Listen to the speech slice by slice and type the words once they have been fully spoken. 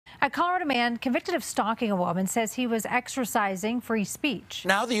A Colorado man convicted of stalking a woman says he was exercising free speech.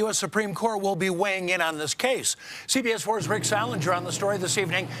 Now the U.S. Supreme Court will be weighing in on this case. CBS 4's Rick Salinger on the story this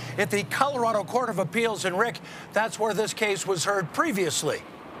evening at the Colorado Court of Appeals. And Rick, that's where this case was heard previously.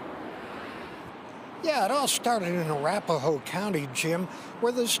 Yeah, it all started in Arapahoe County, Jim,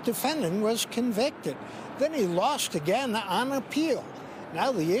 where this defendant was convicted. Then he lost again on appeal.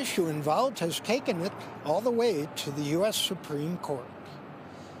 Now the issue involved has taken it all the way to the U.S. Supreme Court.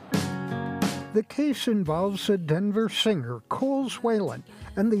 The case involves a Denver singer, Coles Whalen,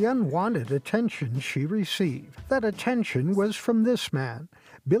 and the unwanted attention she received. That attention was from this man,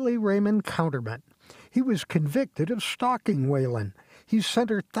 Billy Raymond Counterman. He was convicted of stalking Whalen. He sent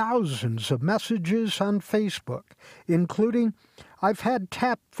her thousands of messages on Facebook, including, "I've had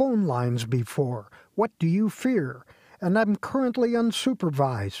tapped phone lines before. What do you fear? And I'm currently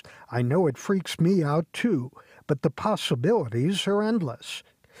unsupervised. I know it freaks me out too, but the possibilities are endless."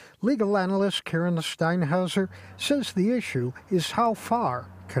 Legal analyst Karen Steinhauser says the issue is how far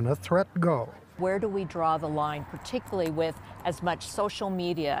can a threat go? Where do we draw the line, particularly with as much social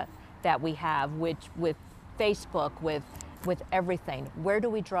media that we have, with Facebook, with everything? Where do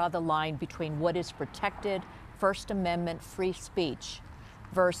we draw the line between what is protected First Amendment free speech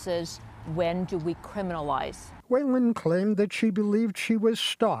versus when do we criminalize? Whalen claimed that she believed she was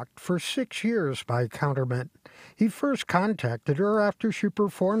stalked for 6 years by Counterman. He first contacted her after she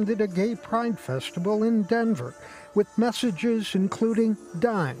performed at a gay pride festival in Denver, with messages including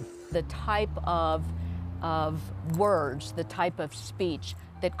dying. The type of words, the type of speech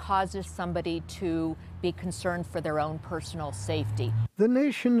that causes somebody to be concerned for their own personal safety. The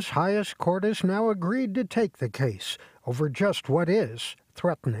nation's highest court has now agreed to take the case over just what is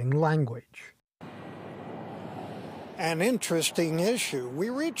threatening language. An interesting issue. We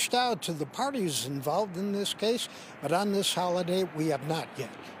reached out to the parties involved in this case, but on this holiday, we have not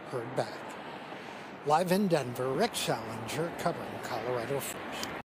yet heard back. Live in Denver, Rick Salinger covering Colorado First.